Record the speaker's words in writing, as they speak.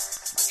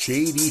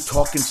JD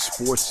Talking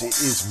Sports. It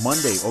is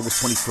Monday,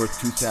 August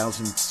 21st,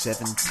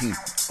 2017.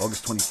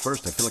 August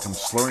 21st. I feel like I'm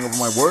slurring over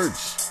my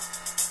words.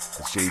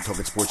 That's JD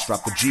Talking Sports.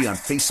 Drop the G on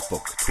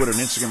Facebook, Twitter, and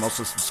Instagram.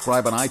 Also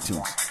subscribe on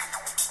iTunes.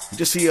 You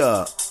just see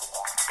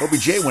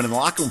OBJ went in the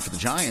locker room for the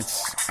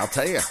Giants. I'll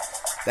tell you,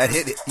 that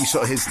hit, you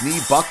saw his knee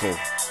buckle.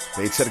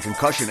 They had said a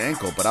concussion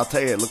ankle, but I'll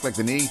tell you, it looked like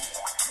the knee.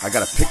 I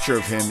got a picture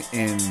of him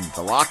in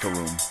the locker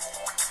room.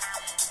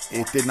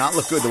 It did not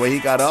look good. The way he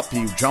got up,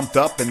 he jumped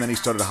up, and then he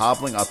started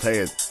hobbling. I'll tell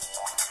you,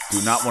 do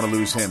not want to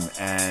lose him.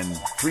 And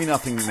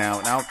 3-0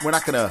 now. Now, we're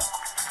not going to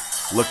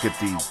look at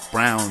the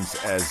Browns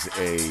as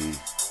a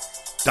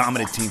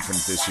dominant team from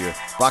this year.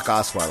 Brock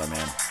Osweiler,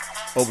 man,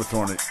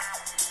 overthrown it.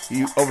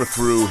 He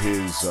overthrew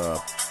his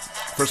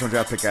first-round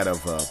draft pick out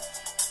of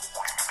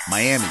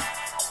Miami.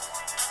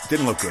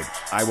 Didn't look good.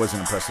 I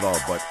wasn't impressed at all.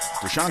 But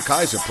Deshaun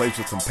Kaiser plays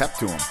with some pep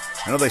to him.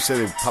 I know they said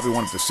they probably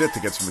wanted to sit to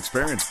get some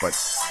experience, but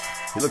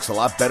he looks a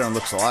lot better and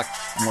looks a lot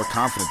more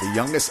confident. The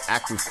youngest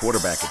active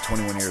quarterback at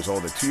 21 years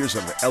old, at 2 years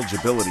of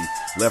eligibility,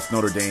 left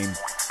Notre Dame.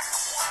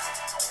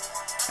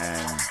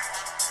 And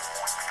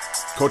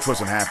coach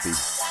wasn't happy.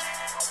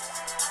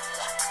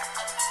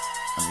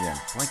 I'm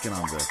blanking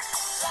on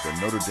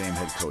the Notre Dame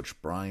head coach,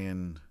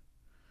 Brian.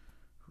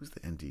 Who's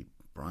the ND?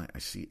 Brian. I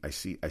see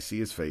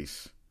his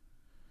face.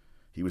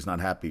 He was not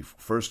happy.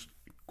 First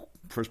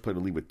player to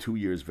leave with 2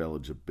 years of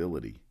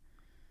eligibility.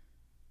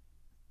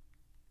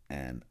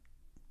 And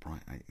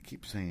Brian, I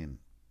keep saying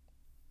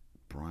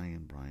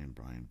Brian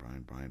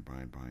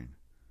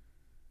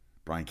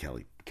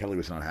Kelly. Kelly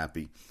was not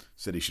happy.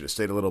 Said he should have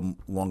stayed a little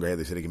longer here.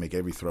 They said he can make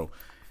every throw.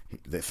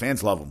 The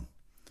fans love him.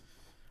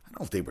 I don't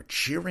know if they were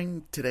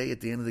cheering today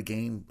at the end of the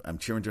game. I'm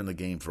cheering during the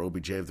game for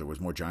OBJ. If there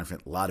was more Giant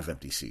fans, a lot of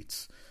empty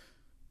seats.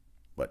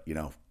 But,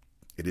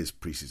 it is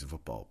preseason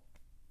football.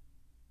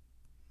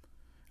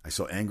 I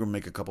saw Ingram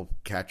make a couple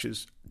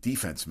catches.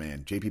 Defense,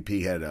 man.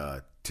 JPP had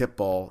a tip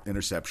ball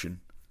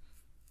interception.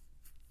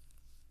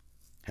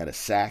 Had a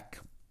sack,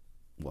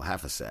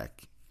 half a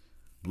sack,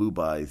 blew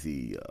by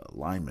the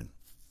lineman.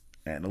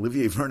 And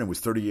Olivier Vernon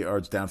was 30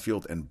 yards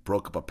downfield and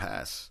broke up a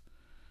pass.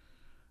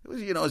 It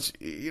was,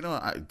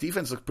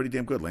 defense looked pretty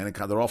damn good.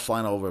 They're all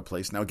flying all over the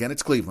place. Now, again,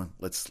 it's Cleveland.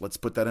 Let's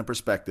put that in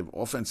perspective.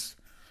 Offense,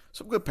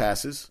 some good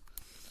passes.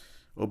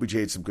 OBJ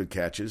had some good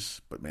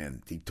catches, but,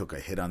 man, he took a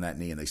hit on that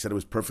knee, and they said it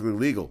was perfectly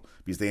legal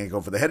because they ain't go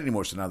for the head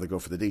anymore, so now they go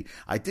for the D.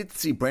 I did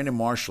see Brandon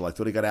Marshall. I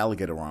thought he got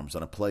alligator arms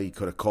on a play he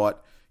could have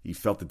caught. He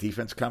felt the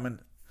defense coming.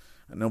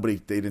 They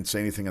didn't say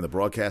anything in the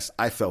broadcast.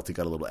 I felt he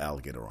got a little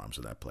alligator arms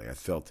on that play. I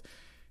felt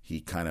he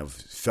kind of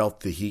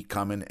felt the heat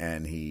coming,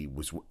 and he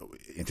was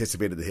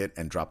anticipated the hit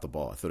and dropped the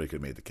ball. I thought he could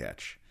have made the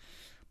catch.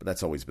 But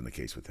that's always been the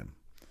case with him.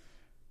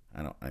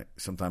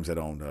 Sometimes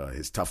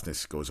his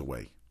toughness goes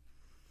away.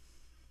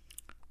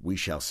 We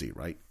shall see,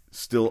 right?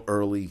 Still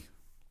early,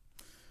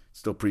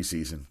 still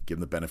preseason. Give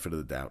them the benefit of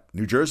the doubt.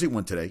 New Jersey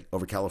won today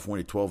over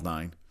California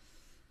 12-9.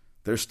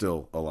 They're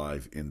still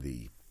alive in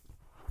the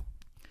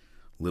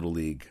Little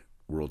League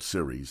World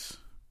Series,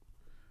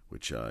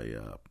 which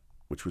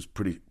was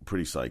pretty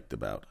psyched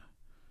about.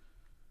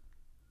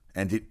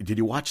 And did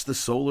you watch the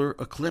solar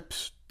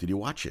eclipse? Did you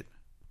watch it?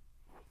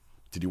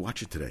 Did you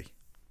watch it today?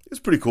 It's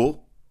pretty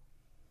cool.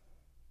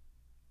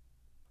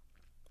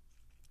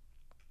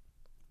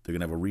 They're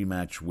going to have a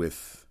rematch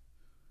with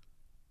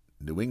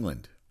New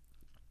England,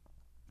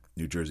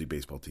 New Jersey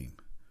baseball team.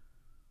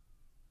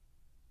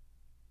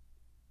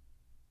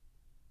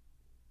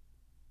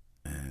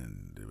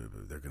 And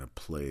they're going to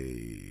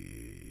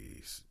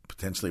play,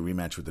 potentially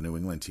rematch with the New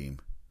England team.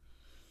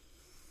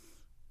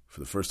 For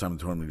the first time in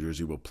the tournament, New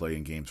Jersey will play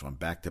in games on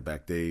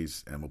back-to-back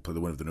days, and we'll play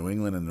the winner of the New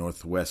England and the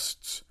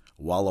Northwest's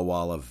Walla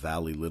Walla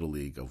Valley Little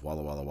League of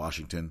Walla Walla,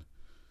 Washington.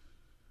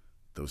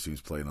 Those teams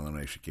play an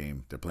elimination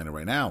game. They're playing it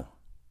right now.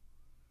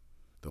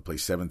 They'll play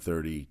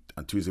 7:30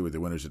 on Tuesday with the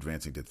winners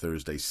advancing to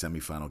Thursday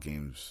semifinal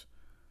games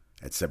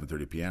at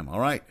 7:30 p.m. All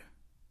right.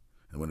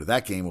 And the winner of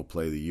that game will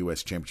play the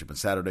U.S. Championship on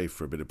Saturday,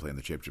 forbidden to play in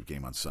the championship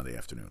game on Sunday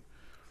afternoon.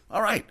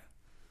 All right.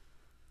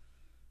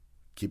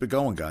 Keep it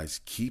going,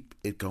 guys. Keep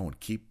it going.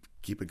 Keep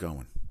it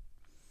going.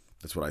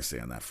 That's what I say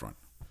on that front.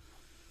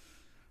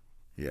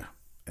 Yeah.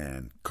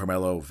 And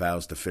Carmelo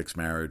vows to fix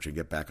marriage and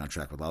get back on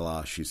track with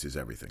Lala. She's his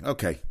everything.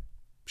 Okay.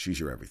 She's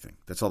your everything.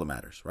 That's all that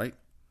matters, right?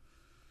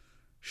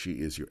 She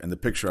is your... And the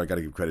picture I got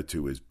to give credit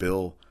to is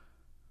Bill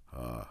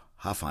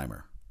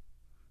Hofheimer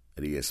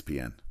at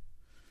ESPN.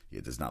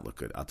 It does not look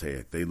good. I'll tell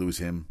you, they lose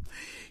him.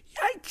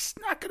 Yikes,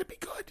 not going to be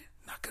good.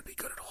 Not going to be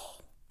good at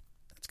all.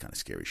 That's kind of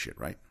scary shit,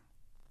 right?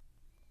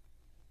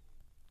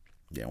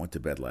 Yeah, I went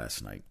to bed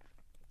last night.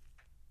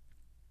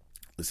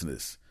 Listen to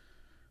this.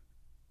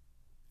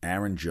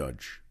 Aaron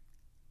Judge.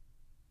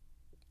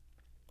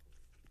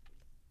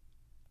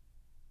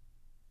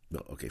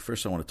 Okay,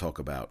 first I want to talk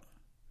about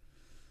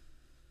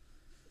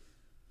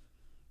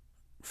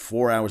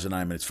 4 hours and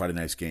 9 minutes Friday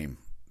night's game.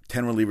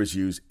 10 relievers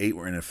used, 8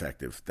 were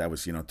ineffective. That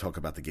was, talk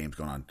about the game's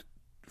going on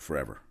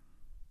forever.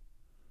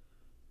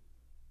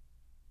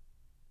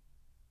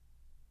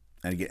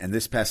 And again, and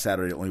this past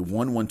Saturday, only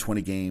one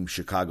 1:20 game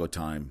Chicago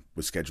time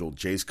was scheduled,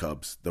 Jays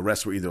Cubs. The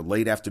rest were either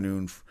late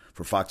afternoon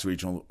for Fox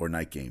Regional or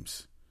night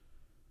games.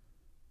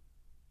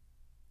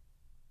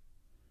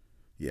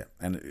 Yeah,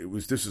 and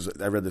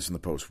I read this in the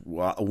Post.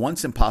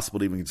 Once impossible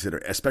to even consider,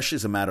 especially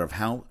as a matter of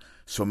how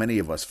so many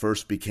of us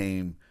first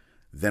became,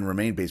 then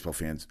remained baseball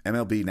fans.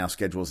 MLB now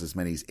schedules as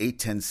many as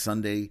 8-10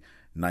 Sunday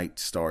night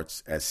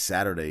starts as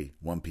Saturday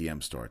 1 p.m.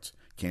 starts.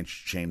 Can't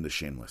shame the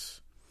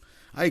shameless.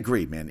 I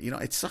agree, man.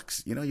 It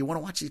sucks. You want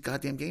to watch these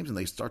goddamn games and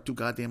they start too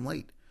goddamn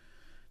late.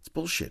 It's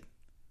bullshit.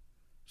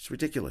 It's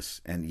ridiculous.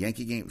 And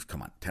Yankee games,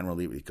 come on, 10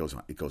 relief, it goes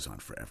on. It goes on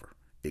forever.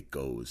 It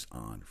goes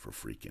on for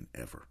freaking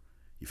ever.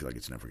 You feel like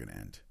it's never going to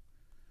end.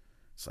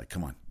 It's like,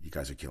 come on, you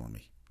guys are killing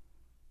me.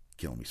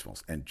 Killing me,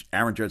 Smalls. And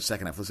Aaron Judge,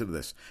 second half, listen to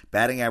this.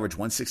 Batting average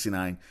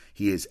 169.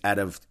 He is out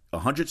of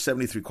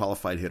 173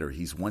 qualified hitter.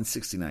 He's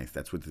 169th.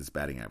 That's with his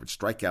batting average.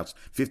 Strikeouts,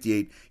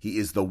 58. He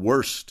is the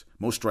worst,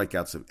 most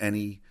strikeouts of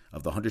any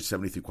of the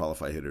 173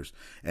 qualified hitters.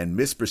 And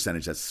miss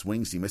percentage, that's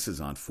swings he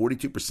misses on,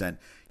 42%.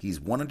 He's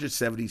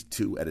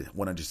 172 at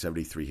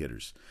 173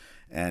 hitters.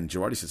 And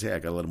Girardi says, hey, I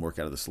got to let him work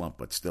out of the slump.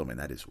 But still, man,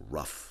 that is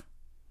rough.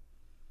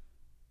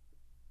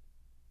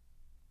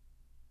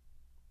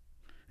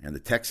 And the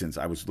Texans,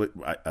 I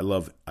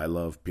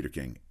love Peter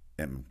King,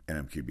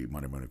 MQB,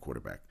 Monday morning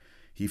quarterback.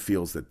 He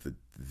feels that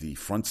the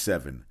front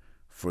seven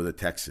for the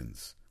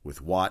Texans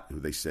with Watt, who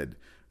they said,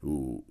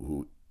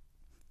 who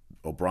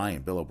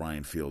Bill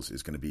O'Brien feels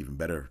is going to be even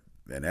better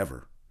than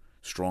ever,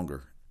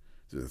 stronger.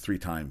 He's a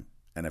 3-time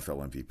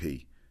NFL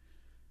MVP.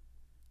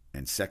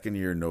 And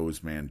second-year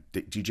nose man,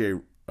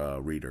 DJ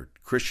Reader,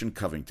 Christian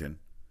Covington.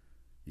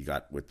 You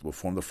got will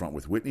form the front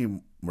with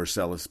Whitney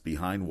Mercilus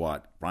behind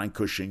Watt, Brian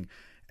Cushing,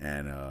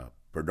 and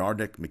Bernard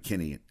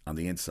McKinney on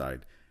the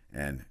inside,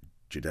 and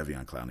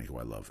Jadeveon Clowney, who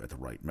I love, at the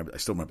right. I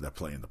still remember that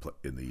play in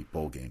the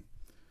bowl game.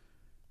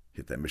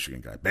 Hit that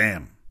Michigan guy.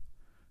 Bam!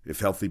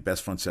 If healthy,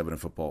 best front seven in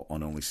football,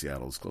 on only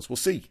Seattle is close. We'll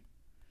see.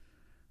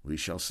 We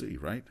shall see,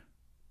 right?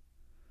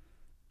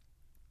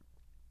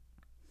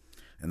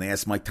 And they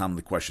asked Mike Tomlin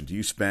the question, do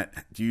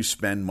you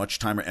spend much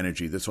time or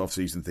energy this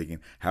offseason thinking,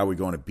 how are we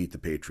going to beat the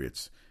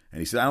Patriots? And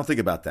he said, I don't think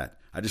about that.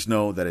 I just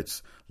know that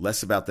it's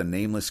less about the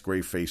nameless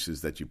gray faces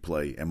that you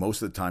play, and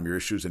most of the time your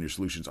issues and your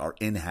solutions are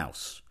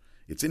in-house.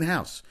 It's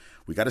in-house.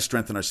 We got to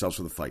strengthen ourselves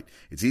for the fight.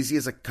 It's easy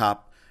as a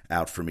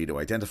cop-out for me to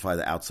identify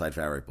the outside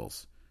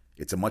variables.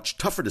 It's a much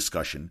tougher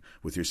discussion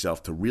with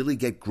yourself to really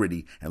get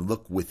gritty and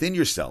look within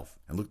yourself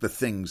and look at the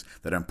things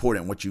that are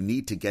important and what you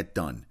need to get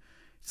done.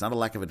 It's not a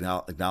lack of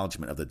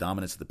acknowledgement of the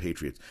dominance of the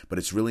Patriots, but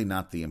it's really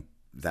not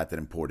that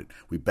important.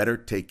 We better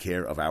take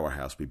care of our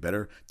house. We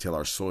better till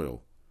our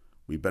soil.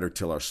 We better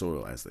till our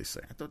soil, as they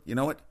say. I thought, you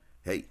know what?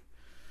 Hey,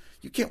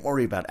 you can't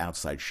worry about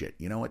outside shit.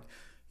 You know what?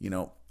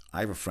 I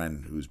have a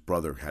friend whose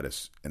brother had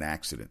an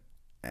accident,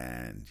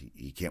 and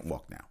he can't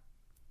walk now.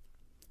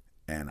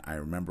 And I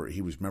remember he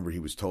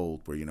was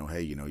told where,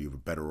 hey, you were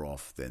better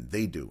off than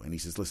they do. And he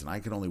says, listen, I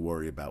can only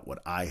worry about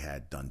what I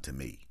had done to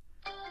me.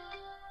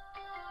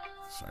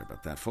 Sorry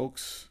about that,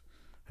 folks.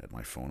 Had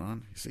my phone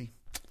on, you see.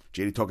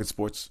 JD Talking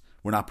Sports,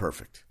 we're not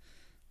perfect.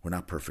 We're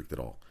not perfect at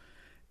all.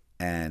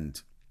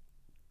 And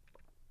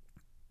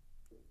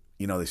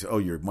they say, oh,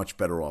 you're much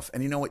better off.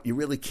 And you know what? You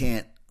really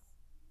can't.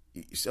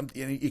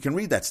 You can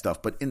read that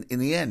stuff, but in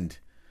the end,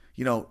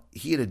 he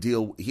had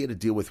to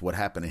deal with what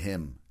happened to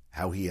him,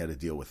 how he had to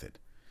deal with it.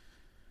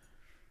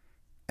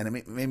 And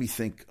it made me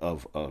think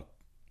of a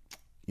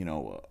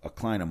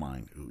client of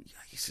mine who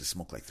used to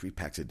smoke like 3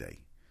 packs a day.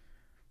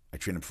 I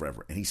trained him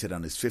forever. And he said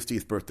on his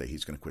 50th birthday,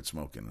 he's going to quit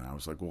smoking. And I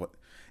was like, what?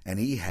 And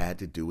he had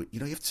to do it.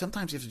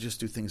 Sometimes you have to just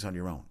do things on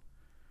your own.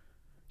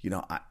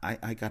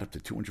 I got up to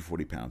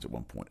 240 pounds at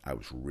one point. I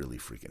was really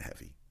freaking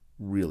heavy.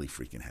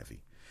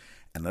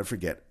 And never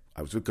forget,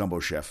 I was with Gumbo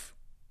Chef,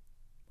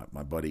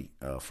 my buddy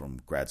from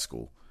grad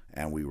school,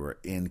 and we were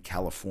in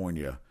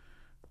California,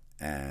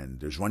 and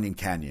there's Runyon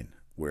Canyon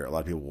where a lot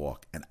of people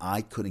walk, and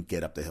I couldn't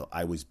get up the hill.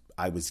 I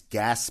was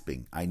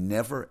gasping. I'm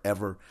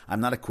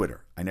not a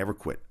quitter. I never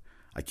quit.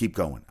 I keep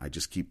going. I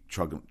just keep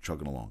chugging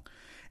along.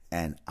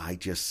 And I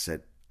just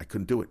said, I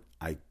couldn't do it.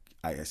 I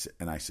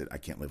said, I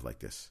can't live like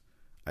this.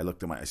 I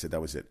looked at I said,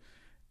 that was it.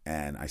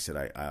 And I said,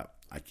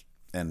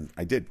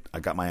 I did. I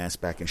got my ass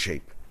back in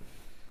shape.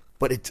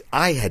 But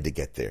I had to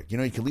get there. You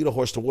can lead a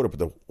horse to water, but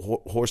the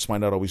horse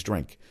might not always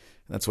drink.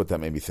 And that's what that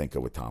made me think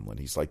of with Tomlin.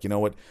 He's like, you know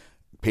what?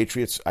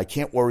 Patriots, I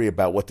can't worry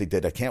about what they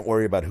did. I can't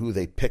worry about who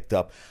they picked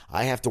up.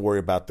 I have to worry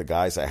about the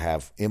guys I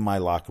have in my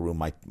locker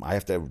room. I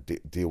have to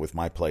deal with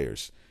my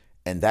players.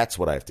 And that's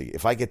what I have to get.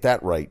 If I get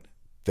that right,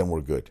 then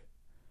we're good.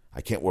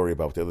 I can't worry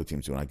about what the other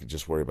team's doing. I can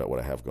just worry about what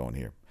I have going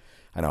here.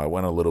 I know I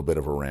went on a little bit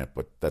of a rant,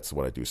 but that's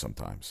what I do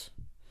sometimes.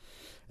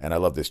 And I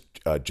love this.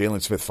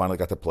 Jalen Smith finally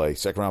got to play.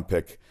 Second-round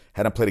pick.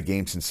 Hadn't played a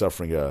game since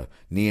suffering a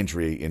knee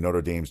injury in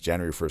Notre Dame's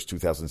January 1st,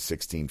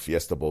 2016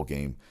 Fiesta Bowl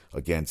game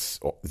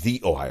against the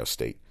Ohio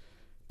State.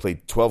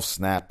 Played 12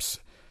 snaps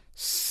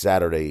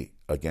Saturday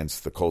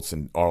against the Colts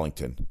in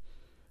Arlington.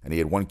 And he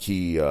had one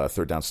key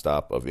third down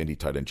stop of Indy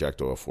tight end Jack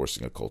Doyle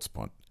forcing a Colts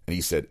punt. And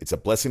he said, it's a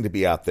blessing to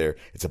be out there.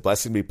 It's a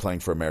blessing to be playing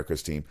for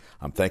America's team.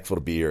 I'm thankful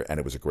to be here, and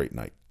it was a great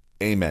night.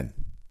 Amen.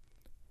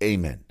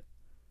 Amen.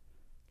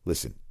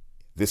 Listen,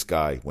 this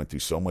guy went through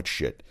so much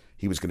shit.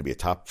 He was going to be a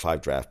top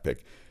 5 draft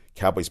pick.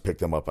 Cowboys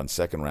picked him up on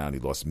second round.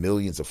 He lost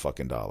millions of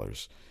fucking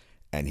dollars.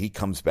 And he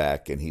comes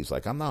back, and he's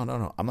like,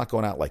 no. I'm not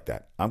going out like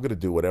that. I'm going to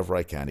do whatever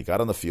I can. He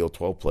got on the field,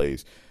 12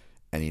 plays.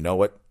 And you know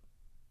what?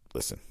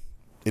 Listen,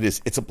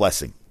 it's a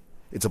blessing.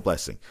 It's a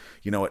blessing.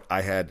 You know what?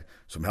 I had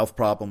some health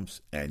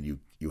problems, and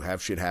you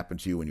have shit happen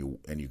to you,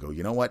 and you go,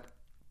 you know what?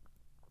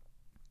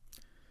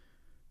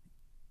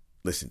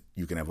 Listen,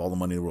 you can have all the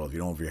money in the world. If you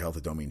don't have your health,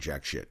 it don't mean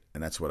jack shit.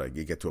 And that's what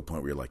you get to a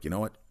point where you're like, you know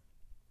what?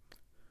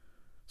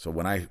 So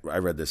when I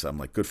read this, I'm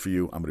like, good for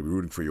you. I'm going to be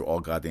rooting for you all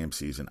goddamn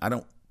season. I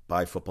don't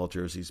buy football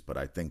jerseys, but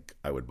I think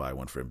I would buy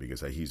one for him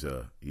because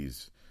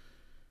it's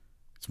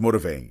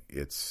motivating.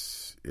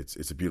 It's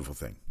a beautiful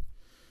thing.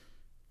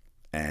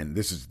 And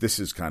this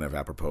is kind of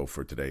apropos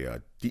for today.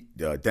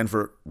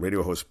 Denver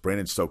radio host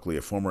Brandon Stokely,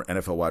 a former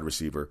NFL wide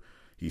receiver,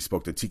 he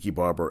spoke to Tiki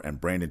Barber and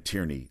Brandon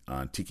Tierney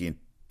on Tiki and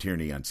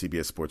Tierney on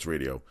CBS Sports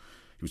Radio.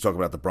 He was talking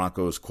about the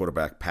Broncos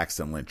quarterback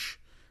Paxton Lynch.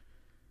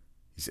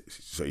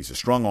 He's a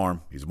strong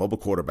arm. He's a mobile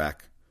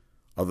quarterback.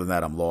 Other than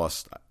that, I'm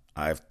lost.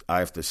 I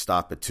have to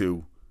stop at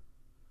 2.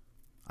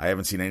 I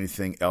haven't seen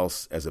anything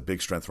else as a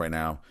big strength right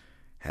now.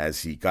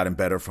 Has he gotten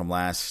better from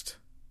last?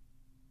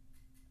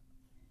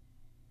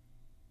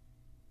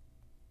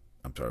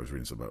 I'm sorry, I was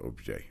reading something about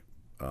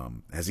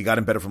OBJ. Has he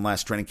gotten better from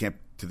last training camp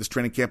to this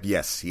training camp?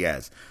 Yes, he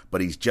has.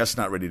 But he's just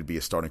not ready to be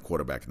a starting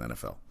quarterback in the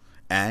NFL.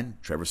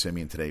 And Trevor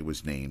Siemian today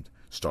was named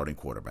starting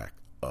quarterback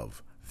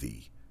of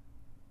the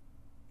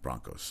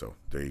Broncos. So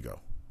there you go.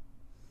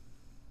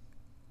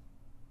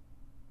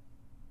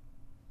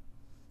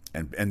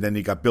 And then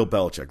you got Bill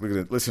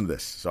Belichick. Listen to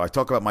this. So I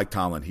talk about Mike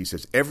Tomlin. He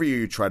says, every year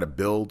you try to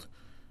build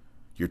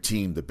your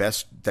team the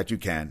best that you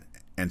can.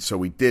 And so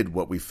we did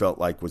what we felt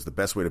like was the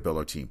best way to build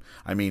our team.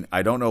 I mean,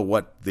 I don't know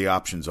what the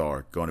options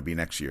are going to be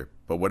next year.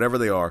 But whatever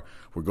they are,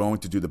 we're going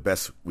to do the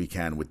best we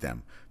can with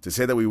them. To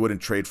say that we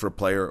wouldn't trade for a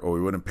player or we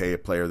wouldn't pay a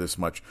player this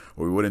much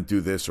or we wouldn't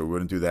do this or we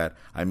wouldn't do that.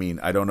 I mean,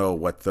 I don't know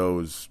what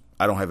those –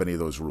 I don't have any of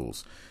those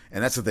rules.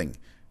 And that's the thing.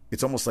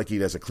 It's almost like he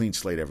has a clean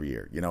slate every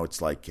year. You know,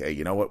 it's like, hey,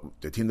 you know what?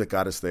 The team that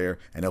got us there,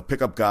 and he'll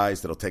pick up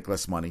guys that'll take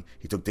less money.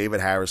 He took David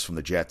Harris from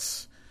the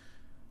Jets,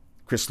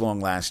 Chris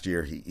Long last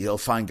year. He'll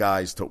find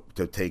guys to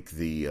take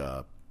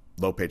the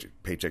low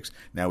paychecks.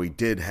 Now, he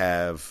did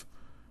have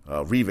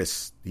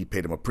Revis. He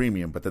paid him a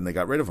premium, but then they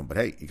got rid of him. But,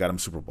 hey, he got him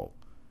Super Bowl.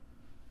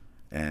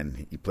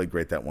 And he played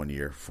great that 1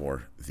 year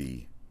for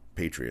the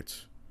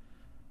Patriots.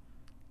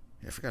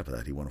 Yeah, I forgot about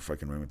that. He won a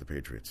fucking ring with the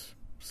Patriots.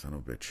 Son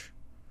of a bitch.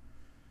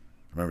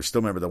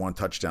 Still remember the one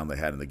touchdown they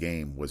had in the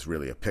game was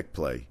really a pick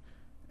play,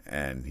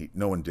 and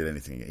no one did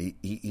anything.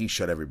 He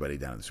shut everybody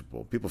down in the Super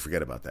Bowl. People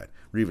forget about that.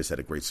 Revis had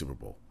a great Super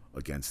Bowl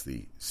against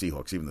the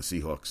Seahawks, even the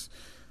Seahawks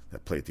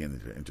that played at the end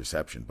of the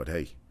interception. But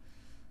hey,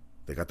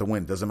 they got the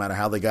win. Doesn't matter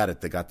how they got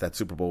it. They got that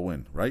Super Bowl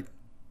win, right?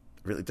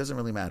 Really, it doesn't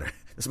really matter.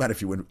 It doesn't matter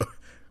if you win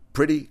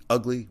pretty,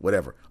 ugly,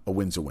 whatever. A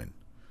win's a win.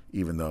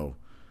 Even though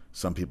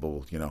some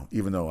people,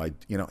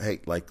 hey,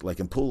 like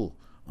in pool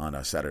on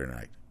a Saturday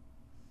night.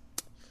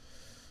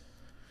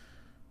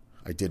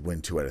 I did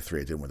win 2 out of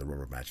 3. I didn't win the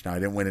rubber match. Now, I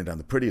didn't win it on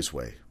the prettiest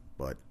way,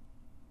 but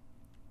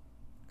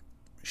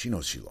she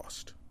knows she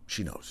lost.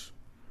 She knows.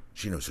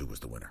 She knows who was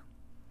the winner,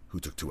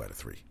 who took 2 out of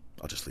 3.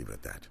 I'll just leave it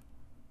at that.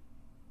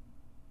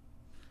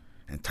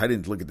 And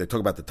Titans, they talk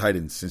about the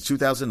Titans. Since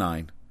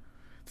 2009,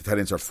 the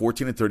Titans are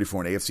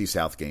 14-34 in AFC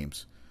South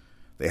games.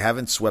 They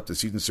haven't swept a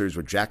season series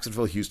with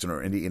Jacksonville, Houston,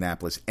 or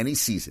Indianapolis any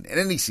season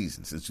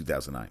since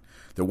 2009.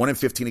 They're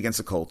 1-15 against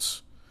the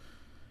Colts.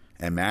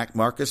 And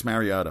Marcus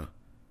Mariota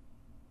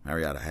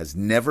has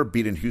never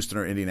beaten Houston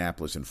or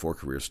Indianapolis in 4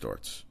 career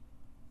starts.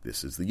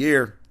 This is the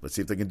year. Let's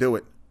see if they can do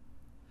it.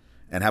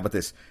 And how about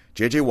this?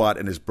 J.J. Watt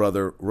and his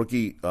brother,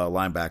 rookie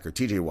linebacker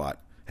T.J.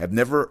 Watt, have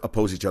never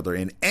opposed each other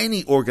in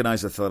any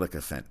organized athletic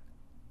event.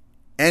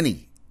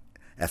 Any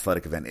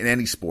athletic event in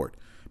any sport.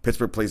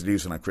 Pittsburgh plays at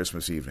Houston on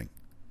Christmas evening.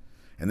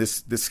 And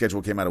this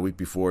schedule came out a week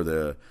before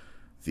the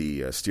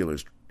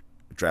Steelers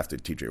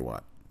drafted T.J.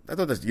 Watt. I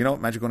thought that,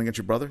 imagine going against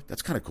your brother.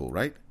 That's kind of cool,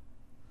 right?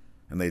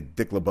 And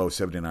Dick LeBeau,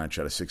 79,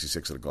 shot a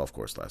 66 at a golf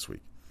course last week.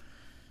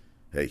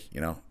 Hey,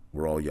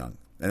 we're all young.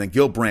 And then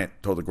Gil Brandt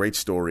told a great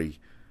story.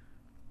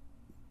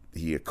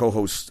 He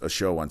co-hosts a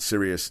show on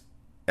Sirius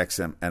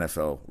XM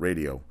NFL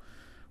radio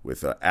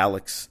with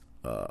Alex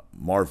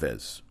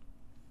Marvez.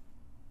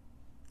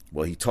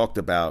 Well, he talked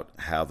about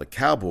how the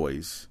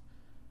Cowboys,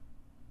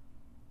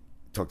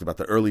 talked about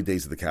the early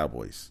days of the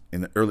Cowboys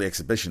in the early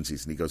exhibition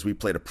season. He goes, we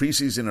played a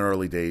preseason in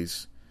early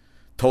days.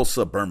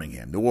 Tulsa,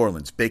 Birmingham, New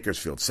Orleans,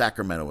 Bakersfield,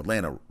 Sacramento,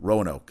 Atlanta,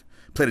 Roanoke.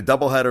 Played a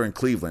doubleheader in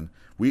Cleveland.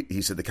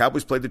 He said the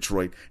Cowboys played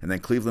Detroit, and then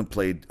Cleveland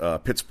played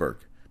Pittsburgh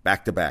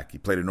back-to-back. He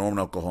played in Norman,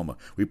 Oklahoma.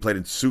 We played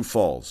in Sioux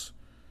Falls.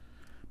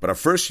 But our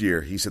first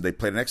year, he said they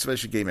played an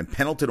exhibition game in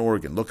Pendleton,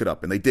 Oregon. Look it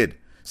up. And they did.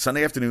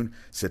 Sunday afternoon,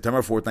 September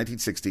 4th,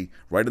 1960,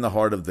 right in the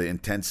heart of the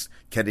intense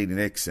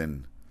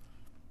Kennedy-Nixon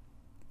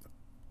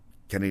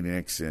Kennedy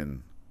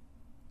Nixon,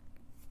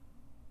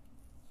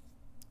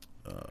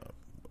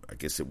 I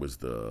guess it was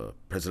the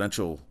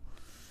presidential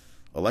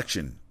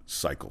election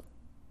cycle.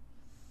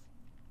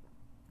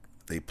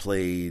 They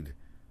played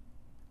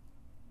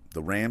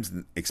the Rams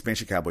and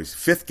expansion Cowboys'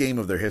 fifth game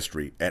of their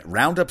history at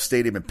Roundup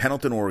Stadium in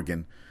Pendleton,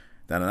 Oregon.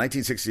 Now, the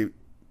 1960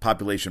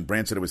 population,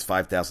 Brand said it was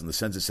 5,000. The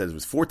census says it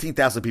was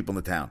 14,000 people in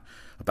the town,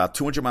 about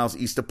 200 miles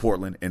east of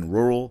Portland in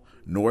rural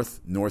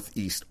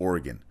northeast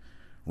Oregon.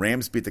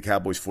 Rams beat the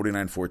Cowboys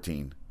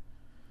 49-14.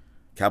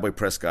 Cowboy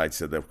Press Guide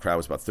said the crowd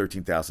was about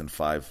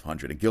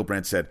 13,500. And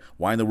Gilbrand said,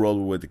 why in the world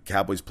would the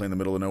Cowboys play in the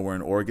middle of nowhere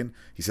in Oregon?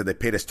 He said they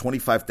paid us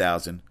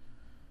 $25,000.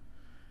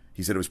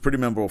 He said it was pretty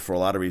memorable for a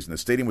lot of reasons. The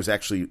stadium was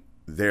actually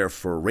there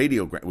for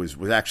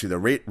was actually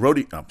the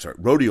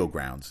rodeo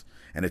grounds.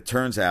 And it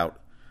turns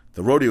out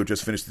the rodeo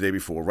just finished the day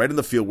before, right in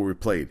the field where we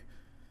played.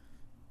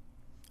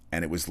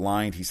 And it was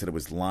lined, he said it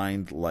was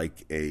lined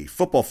like a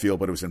football field,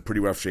 but it was in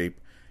pretty rough shape.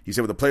 He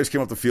said when the players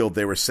came off the field,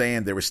 they were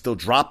saying there were still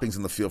droppings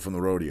in the field from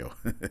the rodeo.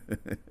 I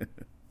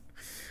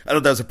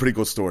thought that was a pretty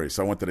cool story.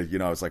 So I wanted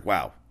to, I was like,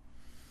 wow.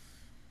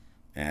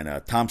 And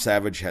Tom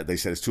Savage, they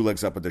said his two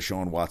legs up at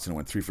Deshaun Watson,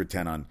 went 3 for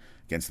 10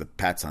 against the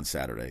Pats on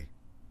Saturday.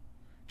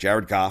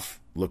 Jared Goff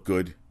looked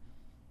good.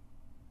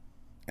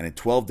 And in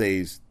 12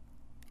 days,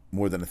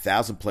 more than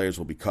 1,000 players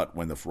will be cut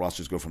when the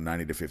rosters go from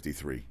 90 to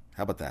 53.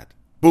 How about that?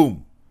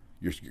 Boom.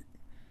 You're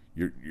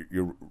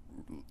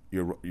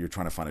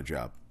trying to find a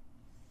job.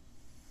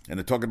 And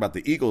they're talking about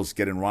the Eagles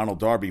getting Ronald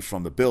Darby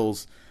from the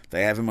Bills.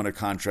 They have him under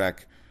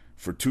contract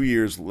for 2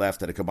 years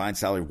left at a combined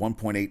salary of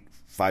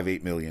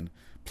 $1.858 million.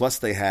 Plus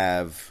they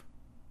have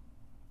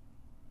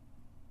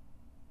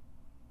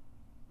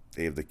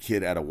the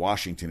kid out of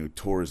Washington who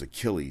tore his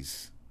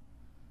Achilles.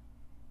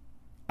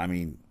 I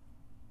mean,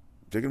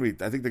 I think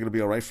they're gonna be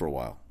all right for a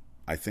while.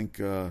 I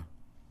think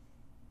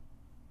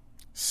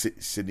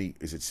Sidney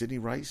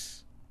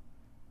Rice?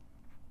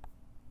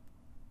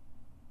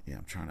 Yeah,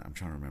 I'm trying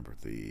to remember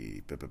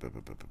the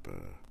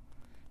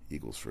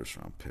Eagles first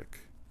round pick.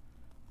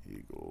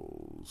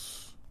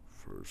 Eagles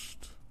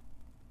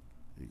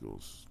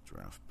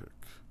draft pick.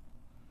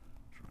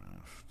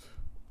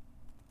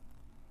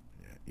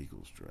 Yeah,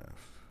 Eagles draft.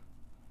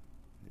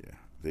 Yeah,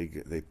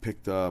 they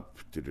picked up.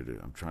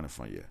 I'm trying to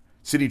find. Yeah,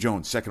 Sidney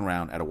Jones, second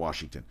round out of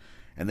Washington,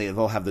 and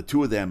they'll have the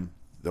two of them.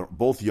 They're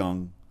both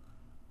young.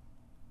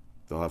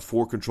 They'll have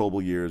 4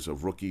 controllable years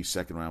of rookie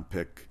second round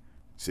pick.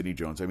 Sidney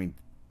Jones. I mean,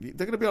 they're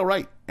going to be all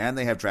right, and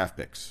they have draft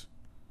picks.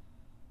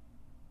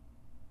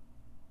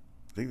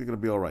 I think they're going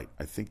to be all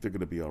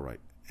right.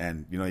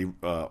 And,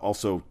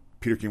 also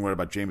Peter King wrote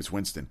about Jameis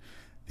Winston.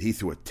 He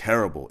threw a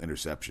terrible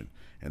interception,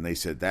 and they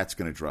said that's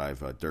going to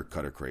drive Dirk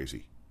Cutter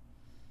crazy.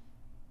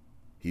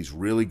 He's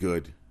really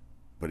good,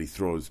 but he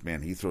throws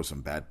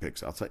some bad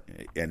picks. I'll tell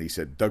you, and he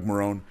said, Doug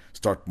Marrone,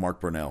 start Mark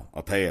Brunell.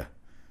 I'll tell you,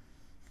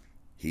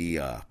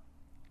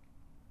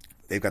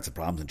 they've got some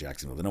problems in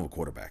Jacksonville. They don't have a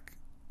quarterback.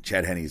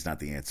 Chad Henne is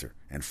not the answer.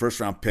 And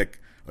first-round pick,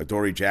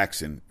 Adoree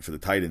Jackson for the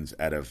Titans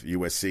out of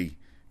USC,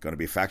 going to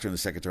be a factor in the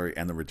secondary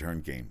and the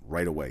return game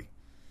right away.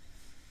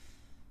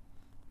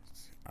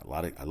 I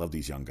love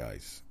these young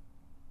guys.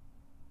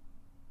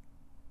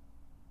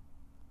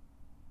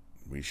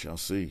 We shall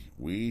see.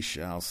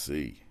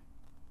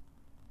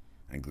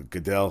 And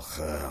Goodell,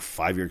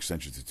 5-year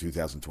extension to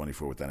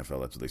 2024 with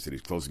NFL. That's what they said.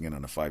 He's closing in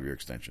on a 5-year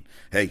extension.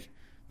 Hey,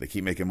 they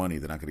keep making money.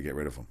 They're not going to get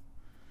rid of him.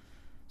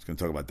 It's going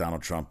to talk about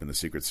Donald Trump and the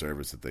Secret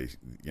Service that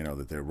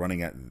that they're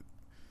running at.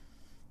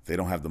 They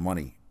don't have the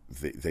money.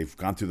 They've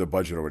gone through their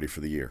budget already for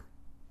the year.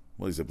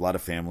 Well, he's a lot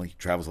of family,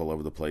 travels all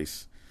over the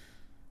place.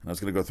 And I was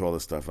going to go through all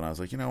this stuff, and I was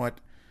like, you know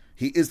what?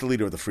 He is the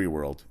leader of the free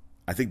world.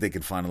 I think they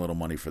can find a little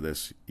money for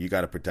this. You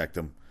got to protect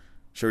him.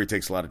 Sure, he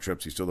takes a lot of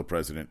trips. He's still the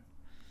president.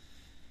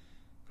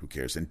 Who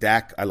cares? And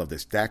Dak, I love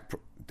this. Dak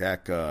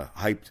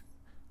hypes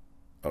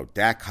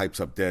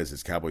up Dez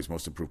as Cowboys'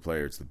 most improved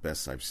player. It's the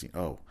best I've seen.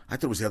 Oh, I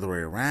thought it was the other way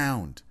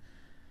around.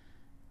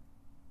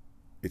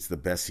 It's the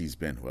best he's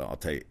been. Well, I'll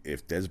tell you,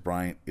 if Dez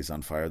Bryant is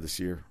on fire this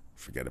year,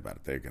 forget about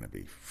it. They're going to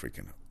be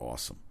freaking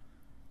awesome.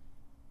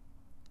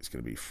 It's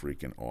going to be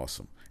freaking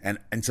awesome. And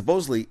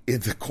supposedly, in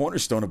the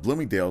cornerstone of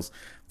Bloomingdale's,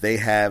 they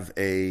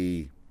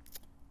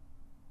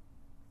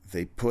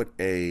put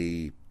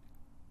a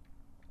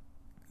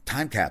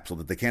time capsule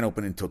that they can't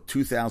open until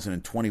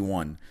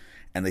 2021.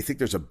 And they think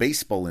there's a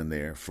baseball in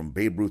there from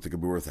Babe Ruth that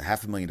could be worth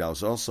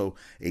 $500,000. Also,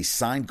 a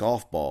signed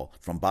golf ball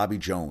from Bobby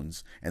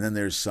Jones. And then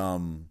there's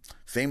some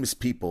famous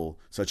people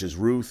such as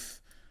Ruth,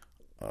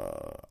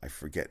 I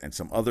forget, and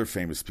some other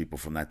famous people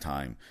from that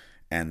time.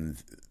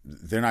 And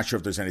they're not sure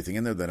if there's anything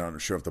in there. They're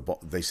not sure if the ball.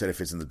 They said if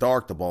it's in the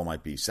dark, the ball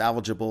might be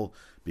salvageable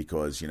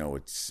because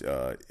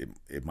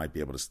it might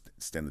be able to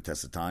stand the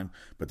test of time.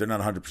 But they're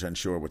not 100%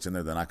 sure what's in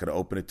there. They're not going to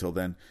open it till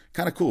then.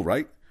 Kind of cool,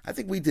 right? I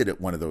think we did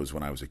one of those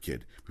when I was a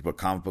kid. We put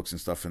comic books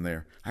and stuff in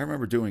there. I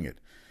remember doing it.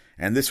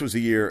 And this was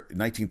the year,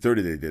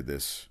 1930 they did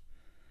this,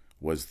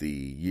 was the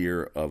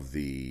year of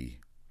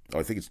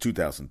I think it's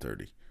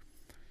 2030.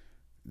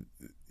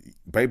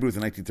 Babe Ruth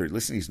in 1930.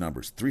 Listen to these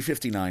numbers.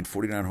 359,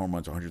 49 home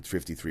runs,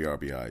 153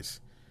 RBIs.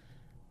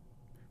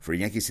 for a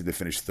Yankees team to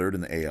finish third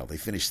in the AL. They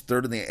finished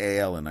third in the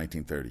AL in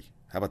 1930.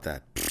 How about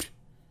that? Pfft,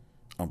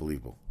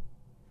 unbelievable.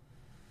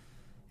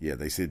 Yeah,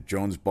 they said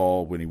Jones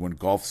ball when he won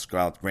Golf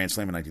Scout Grand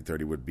Slam in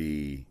 1930 would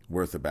be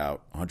worth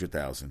about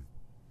 $100,000.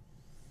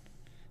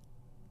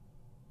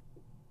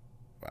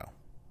 Wow,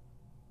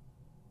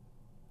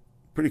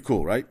 pretty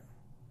cool, right?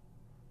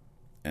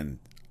 And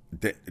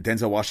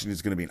Denzel Washington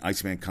is going to be in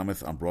Iceman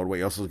Cometh on Broadway.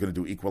 He also is going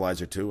to do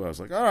Equalizer 2. I was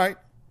like, all right,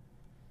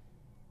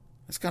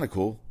 that's kind of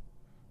cool.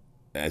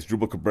 As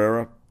Drupal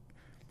Cabrera,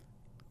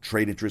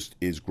 trade interest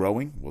is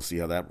growing. We'll see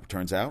how that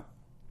turns out.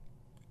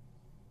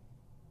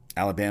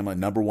 Alabama,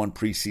 number 1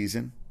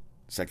 preseason,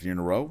 second year in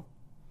a row.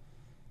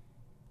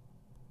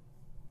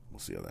 We'll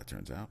see how that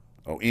turns out.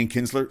 Oh, Ian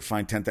Kinsler,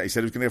 fined $10,000. He said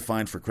he was going to get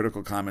fined for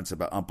critical comments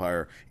about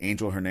umpire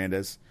Angel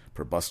Hernandez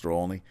per Buster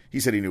Olney. He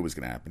said he knew it was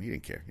going to happen. He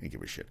didn't care. He didn't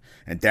give a shit.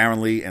 And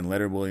Darren Lee and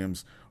Leonard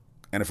Williams,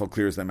 NFL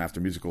clears them after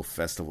musical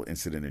festival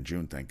incident in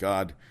June. Thank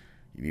God.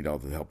 You need all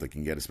the help they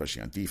can get,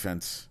 especially on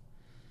defense.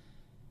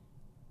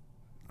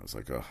 I was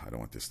like, oh, I don't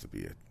want this to be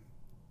it.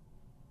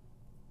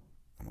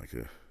 I'm like,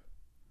 ugh.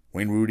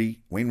 Wayne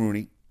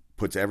Rooney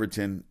puts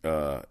Everton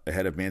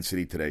ahead of Man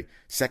City today.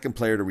 Second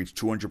player to reach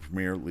 200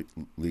 Premier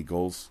League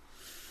goals.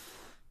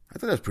 I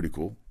thought that was pretty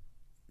cool.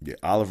 Yeah,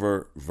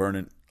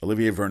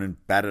 Olivier Vernon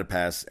batted a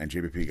pass, and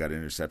JPP got an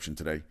interception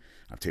today.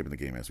 I'm taping the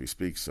game as we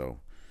speak, so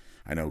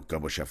I know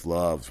Gumbo Chef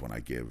loves when I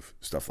give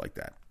stuff like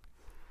that.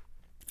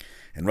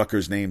 And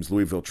Rutgers names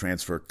Louisville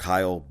transfer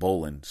Kyle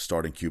Bolin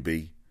starting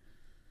QB.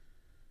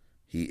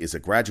 He is a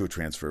graduate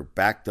transfer,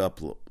 backed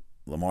up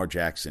Lamar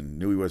Jackson,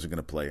 knew he wasn't going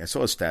to play. I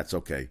saw his stats,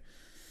 okay.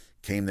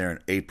 Came there in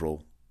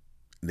April.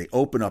 And they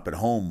open up at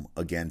home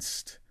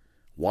against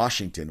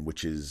Washington,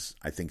 which is,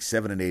 I think,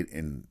 7-8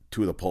 in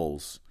 2 of the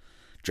polls.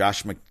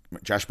 Josh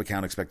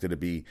McCown expected to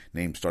be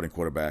named starting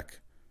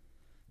quarterback.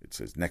 It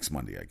says next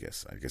Monday, I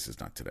guess. I guess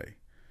it's not today.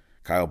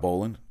 Kyle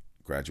Bolin,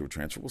 graduate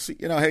transfer. We'll see.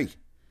 Hey,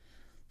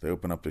 they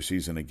open up their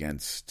season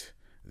against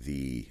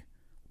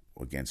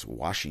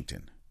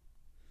Washington.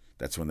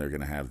 That's when they're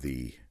going to have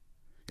I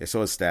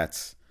saw his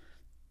stats.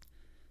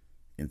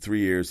 In 3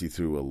 years, he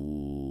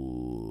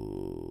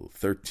threw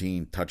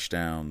 13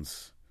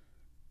 touchdowns,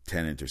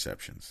 10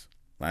 interceptions.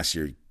 Last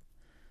year,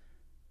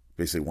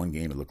 basically one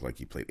game, it looked like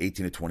he played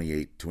 18 to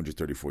 28,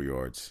 234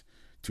 yards,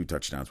 2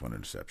 touchdowns, 1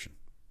 interception.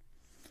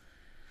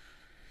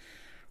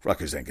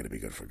 Rutgers ain't going to be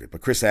good for good.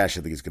 But Chris Ash,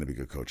 I think, is going to be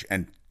a good coach.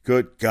 And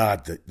good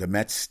God, the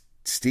Mets,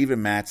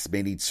 Steven Matz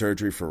may need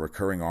surgery for a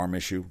recurring arm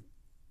issue.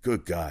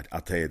 Good God,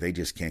 I'll tell you, they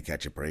just can't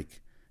catch a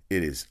break.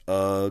 It is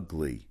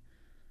ugly.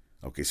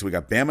 Okay, so we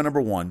got Bama number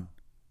 1.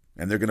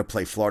 And they're going to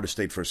play Florida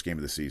State first game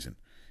of the season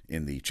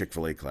in the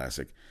Chick-fil-A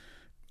Classic.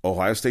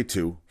 Ohio State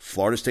 2,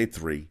 Florida State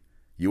 3,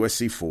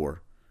 USC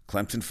 4,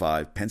 Clemson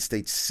 5, Penn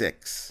State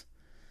 6.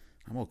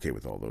 I'm okay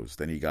with all those.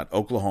 Then you got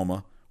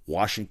Oklahoma,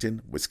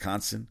 Washington,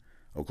 Wisconsin,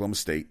 Oklahoma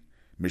State,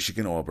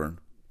 Michigan, Auburn,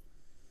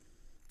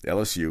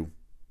 LSU,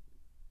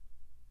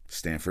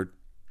 Stanford,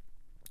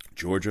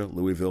 Georgia,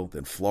 Louisville,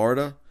 then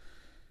Florida,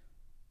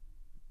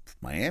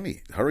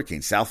 Miami,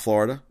 Hurricanes, South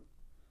Florida,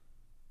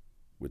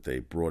 which they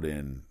brought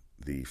in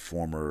the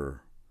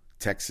former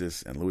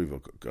Texas and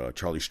Louisville,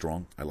 Charlie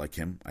Strong. I like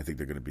him. I think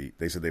they're going to be,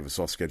 they said they have a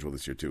soft schedule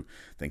this year too.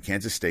 Then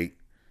Kansas State,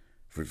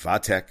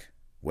 Va-Tech,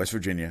 West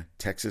Virginia,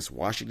 Texas,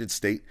 Washington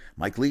State,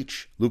 Mike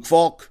Leach, Luke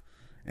Falk,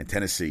 and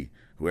Tennessee,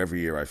 who every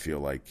year I feel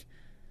like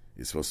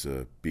is supposed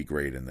to be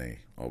great and they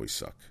always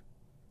suck.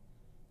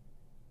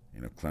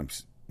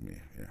 Clemson,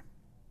 yeah.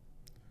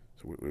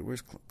 So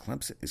where's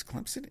Clemson? Is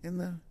Clemson in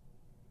the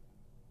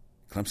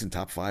Clemson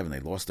top 5 and they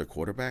lost their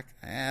quarterback?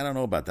 I don't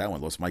know about that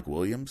one. Lost Mike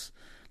Williams.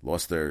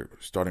 Lost their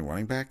starting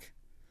running back.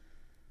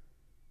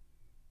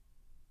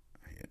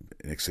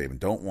 Nick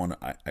Saban,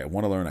 I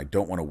want to learn. I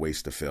don't want to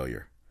waste a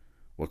failure.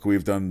 What could we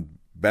have done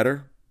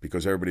better?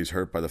 Because everybody's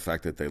hurt by the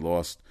fact that they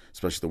lost,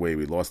 especially the way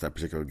we lost that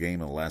particular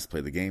game in the last play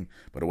of the game.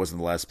 But it wasn't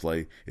the last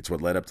play. It's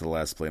what led up to the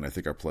last play, and I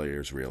think our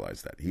players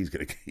realize that.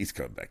 He's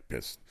coming back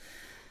pissed.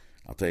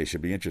 I'll tell you, it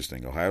should be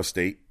interesting. Ohio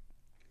State,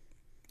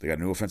 they got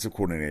a new offensive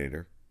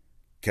coordinator.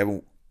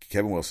 Kevin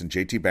Wilson,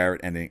 J.T.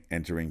 Barrett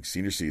entering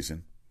senior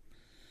season.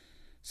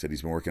 Said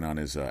he's been working on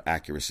his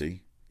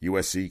accuracy.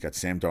 USC got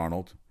Sam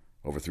Darnold,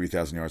 over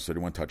 3,000 yards,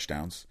 31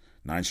 touchdowns,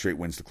 9 straight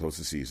wins to close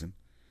the season.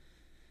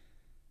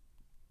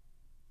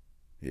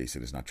 Yeah, he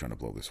said he's not trying to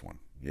blow this one.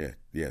 Yeah.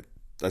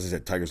 As I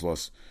said, Tigers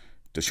lost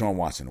Deshaun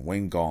Watson,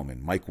 Wayne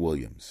Gallman, Mike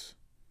Williams.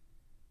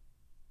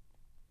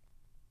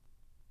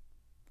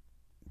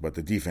 But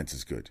the defense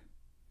is good.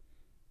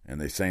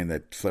 And they're saying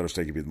that Florida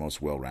State could be the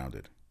most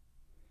well-rounded.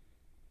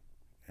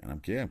 And I'm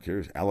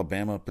curious.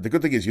 Alabama. But the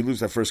good thing is you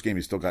lose that first game,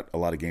 you still got a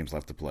lot of games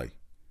left to play.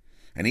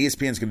 And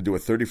ESPN's going to do a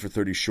 30 for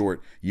 30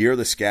 short year of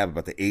the scab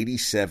about the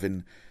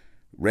 87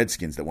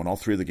 Redskins that won all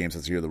 3 of the games.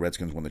 That's the year the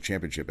Redskins won the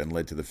championship and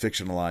led to the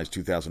fictionalized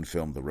 2000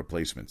 film, The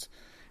Replacements.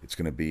 It's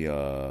going to be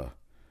on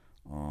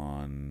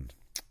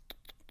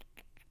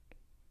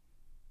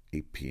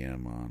 8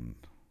 p.m. on,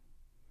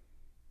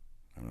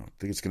 I don't know, I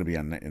think it's going to be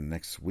on in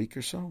next week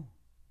or so.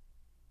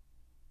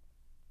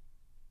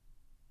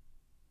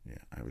 Yeah,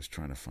 I was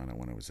trying to find out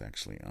when it was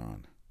actually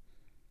on.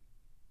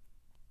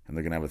 And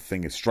they're going to have a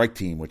thing, a strike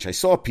team, which I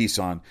saw a piece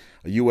on,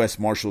 a U.S.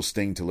 Marshal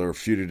sting to lure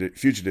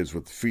fugitives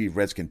with free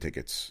Redskin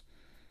tickets.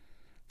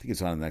 I think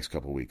it's on in the next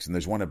couple of weeks. And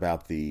there's one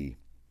about the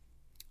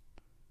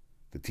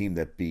team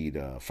that beat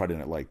Friday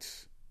Night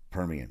Lights,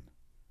 Permian,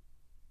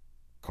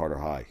 Carter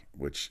High,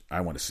 which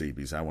I want to see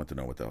because I want to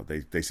know what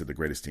they said the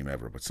greatest team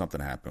ever, but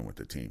something happened with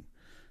the team.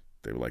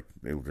 They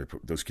were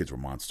those kids were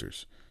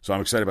monsters. So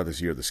I'm excited about this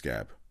Year of the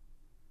Scab.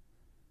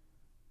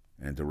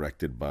 And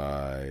directed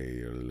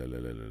by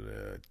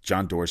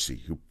John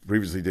Dorsey, who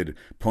previously did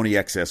Pony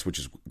XS, which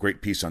is a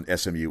great piece on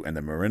SMU, and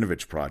the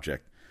Marinovich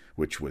Project,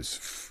 which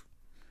was,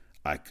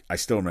 I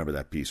still remember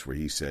that piece where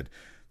he said,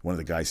 one of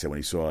the guys said when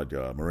he saw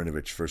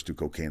Marinovich first do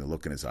cocaine, the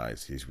look in his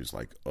eyes, he was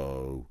like,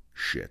 oh,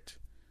 shit.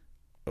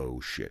 Oh,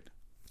 shit.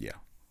 Yeah,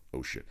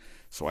 oh, shit.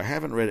 So I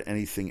haven't read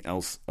anything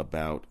else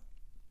about,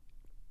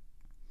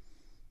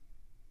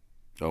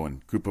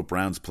 and group of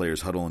Browns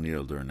players huddle and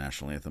kneel during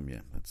national anthem.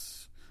 Yeah,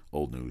 that's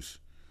old news.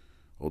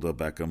 Odell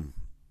Beckham.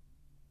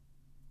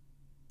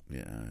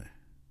 Yeah.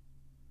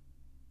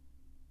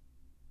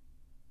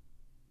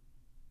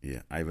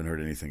 Yeah, I haven't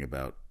heard anything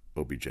about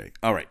OBJ.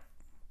 All right.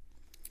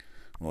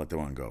 We'll let that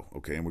one go.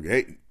 Okay, and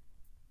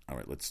all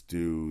right, let's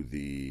do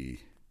the...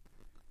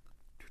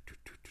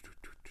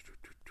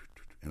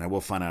 And I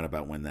will find out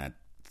about when that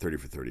 30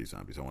 for 30 is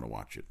on because I want to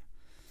watch it.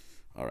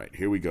 All right,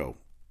 here we go.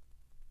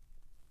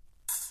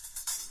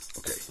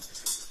 Okay.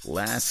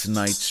 Last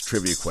night's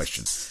trivia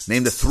question.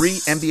 Name the 3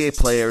 NBA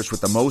players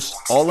with the most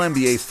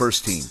All-NBA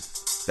first team.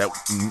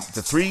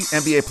 The 3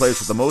 NBA players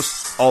with the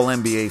most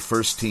All-NBA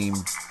first team.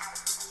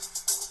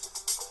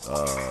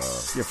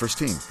 First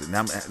team.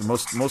 Now,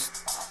 most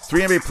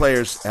 3 NBA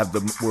players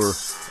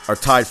are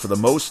tied for the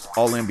most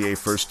All-NBA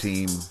first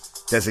team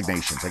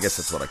designations. I guess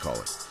that's what I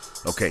call it.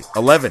 Okay,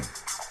 11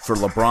 for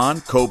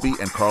LeBron, Kobe,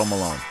 and Karl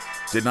Malone.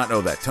 Did not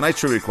know that. Tonight's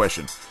trivia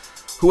question.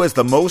 Who has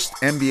the most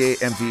NBA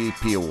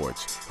MVP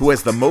awards? Who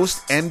has the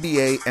most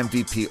NBA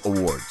MVP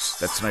awards?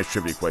 That's tonight's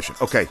trivia question.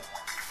 Okay.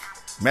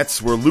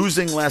 Mets were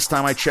losing last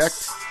time I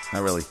checked.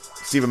 Not really.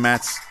 Steven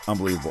Matz,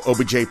 unbelievable.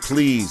 OBJ,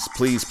 please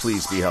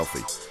be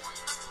healthy.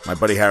 My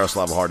buddy Harris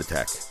will have a heart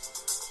attack.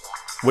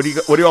 What do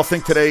you all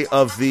think today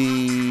of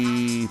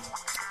the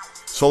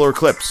solar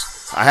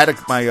eclipse? I had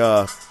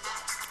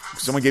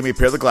someone gave me a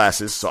pair of the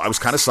glasses, so I was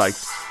kind of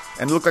psyched.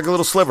 And it looked like a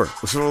little sliver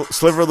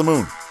of the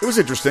moon. It was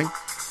interesting.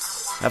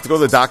 I have to go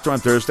to the doctor on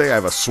Thursday. I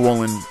have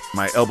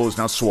my elbow is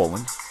now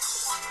swollen.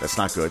 That's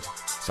not good.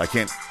 So I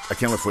can't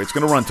lift weights.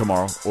 Going to run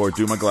tomorrow or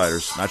do my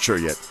gliders. Not sure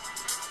yet.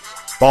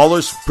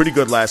 Ballers, pretty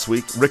good last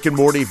week. Rick and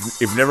Morty,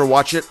 if you've never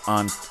watched it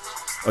on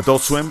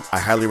Adult Swim, I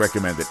highly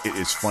recommend it. It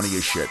is funny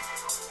as shit.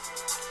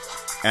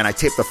 And I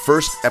taped the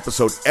first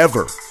episode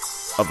ever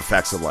of The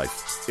Facts of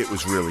Life. It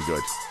was really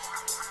good.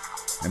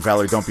 And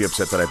Valerie, don't be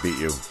upset that I beat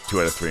you 2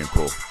 out of 3 in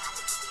pool.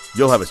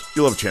 You'll have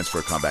a chance for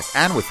a comeback.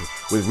 And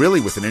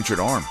with an injured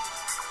arm.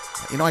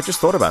 I just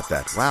thought about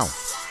that. Wow.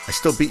 I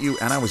still beat you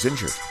and I was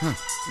injured.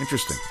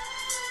 Interesting.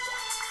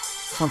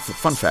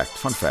 Fun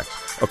fact.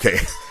 Okay.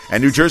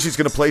 And New Jersey's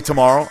going to play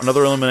tomorrow.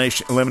 Another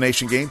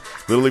elimination game.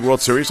 Little League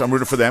World Series. I'm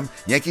rooting for them.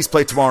 Yankees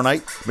play tomorrow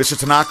night. Mr.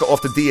 Tanaka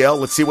off the DL.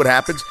 Let's see what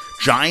happens.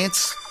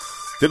 Giants.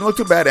 Didn't look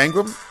too bad.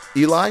 Engram,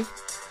 Eli.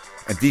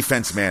 And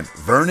defense, man.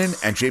 Vernon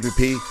and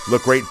JPP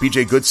look great.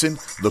 BJ Goodson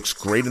looks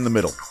great in the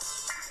middle.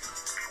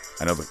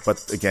 I know,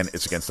 but again,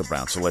 it's against the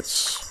Browns. So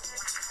let's...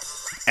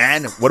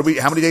 And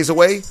how many days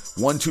away?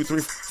 1, 2,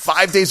 3,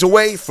 5 days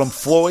away from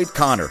Floyd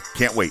Connor.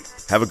 Can't wait.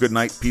 Have a good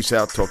night. Peace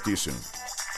out. Talk to you soon.